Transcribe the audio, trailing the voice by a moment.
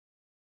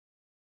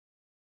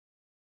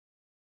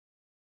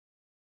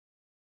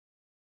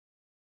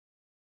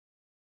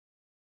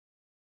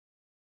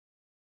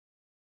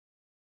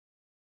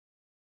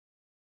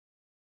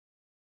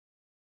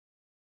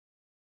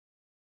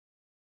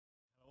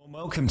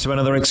Welcome to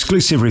another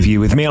exclusive review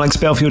with me, Alex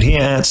Belfield, here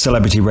at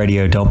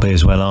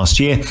CelebrityRadio.biz, where last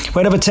year we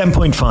had over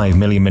 10.5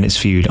 million minutes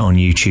viewed on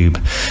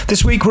YouTube.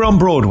 This week we're on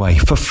Broadway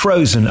for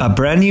Frozen, a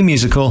brand new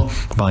musical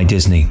by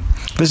Disney.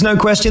 There's no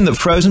question that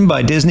Frozen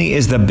by Disney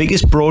is the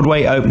biggest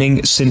Broadway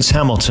opening since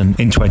Hamilton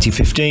in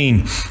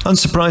 2015.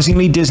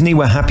 Unsurprisingly, Disney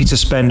were happy to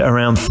spend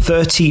around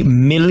 $30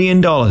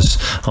 million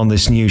on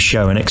this new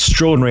show, an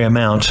extraordinary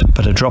amount,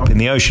 but a drop in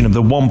the ocean of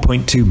the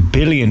 $1.2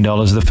 billion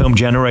the film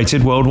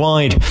generated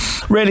worldwide.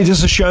 Rarely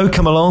does a show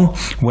come along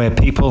where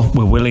people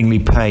will willingly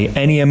pay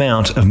any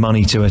amount of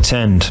money to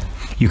attend.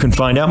 You can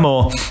find out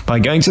more by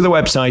going to the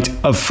website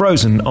of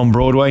Frozen on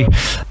Broadway.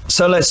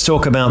 So let's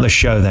talk about the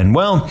show then.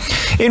 Well,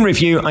 in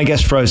review, I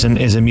guess Frozen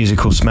is a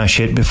musical smash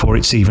hit before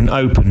it's even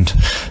opened.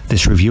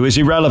 This review is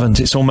irrelevant,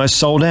 it's almost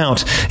sold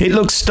out. It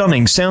looks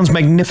stunning, sounds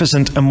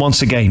magnificent, and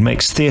once again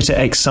makes theatre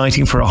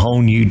exciting for a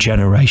whole new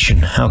generation.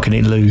 How can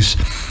it lose?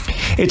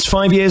 It's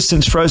 5 years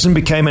since Frozen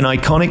became an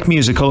iconic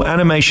musical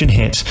animation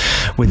hit,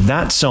 with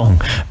that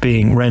song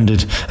being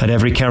rendered at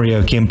every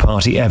karaoke and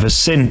party ever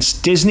since.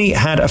 Disney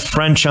had a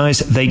franchise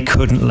they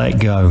couldn't let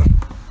go.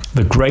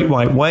 The Great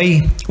White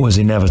Way was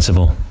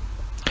inevitable.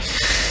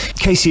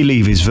 Casey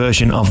Levy's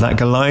version of that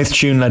Goliath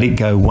tune, Let It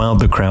Go, wowed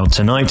the crowd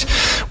tonight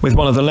with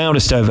one of the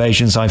loudest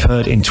ovations I've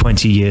heard in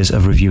 20 years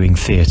of reviewing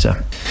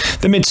theatre.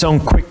 The mid-song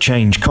quick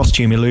change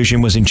costume illusion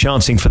was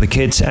enchanting for the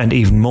kids and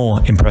even more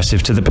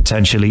impressive to the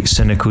potentially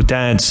cynical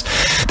dads.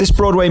 This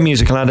Broadway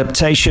musical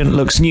adaptation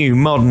looks new,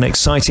 modern,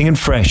 exciting and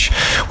fresh,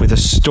 with a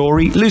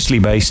story loosely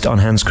based on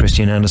Hans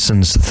Christian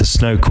Andersen's The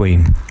Snow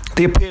Queen.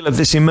 The appeal of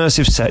this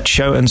immersive set,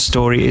 show and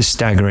story is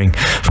staggering.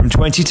 From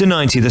 20 to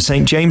 90, the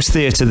St. James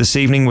Theatre this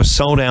evening was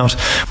sold out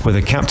with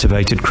a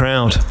captivated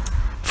crowd.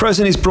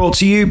 Frozen is brought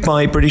to you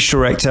by British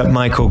director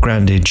Michael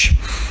Grandage.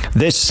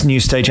 This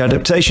new stage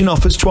adaptation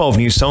offers 12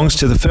 new songs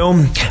to the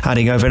film,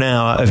 adding over an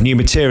hour of new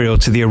material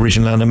to the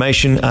original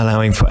animation,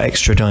 allowing for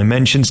extra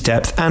dimensions,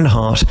 depth and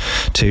heart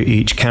to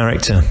each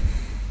character.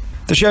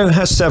 The show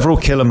has several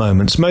killer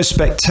moments. Most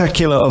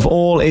spectacular of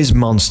all is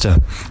Monster.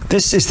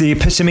 This is the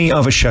epitome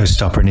of a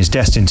showstopper and is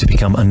destined to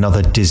become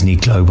another Disney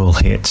global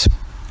hit.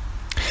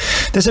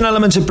 There's an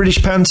element of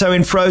British panto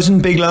in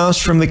Frozen, big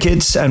laughs from the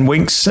kids and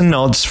winks and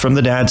nods from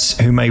the dads,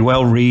 who may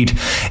well read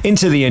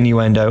into the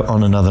innuendo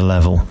on another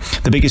level.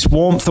 The biggest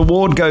warmth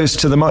award goes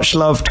to the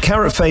much-loved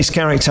carrot-faced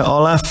character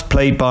Olaf,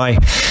 played by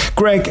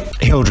Greg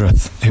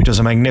Hildreth, who does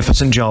a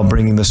magnificent job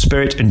bringing the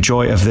spirit and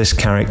joy of this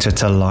character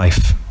to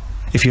life.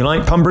 If you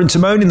like Pumbaa and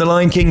Timon in The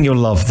Lion King, you'll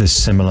love this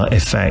similar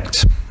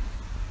effect.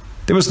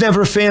 There was never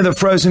a fear that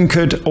Frozen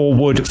could or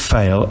would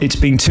fail. It's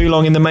been too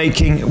long in the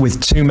making,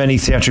 with too many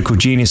theatrical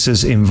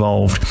geniuses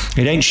involved.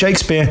 It ain't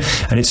Shakespeare,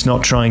 and it's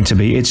not trying to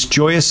be. It's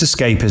joyous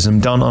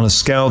escapism done on a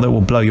scale that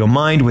will blow your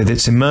mind with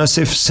its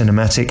immersive,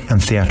 cinematic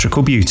and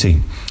theatrical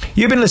beauty.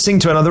 You've been listening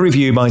to another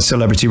review by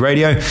Celebrity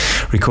Radio,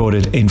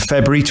 recorded in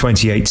February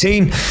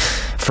 2018.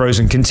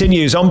 Frozen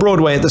continues on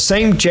Broadway at the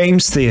St.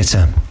 James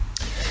Theatre.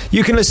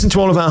 You can listen to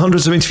all of our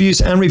hundreds of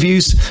interviews and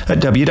reviews at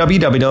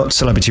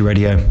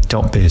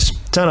www.celebrityradio.biz.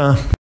 Ta-da!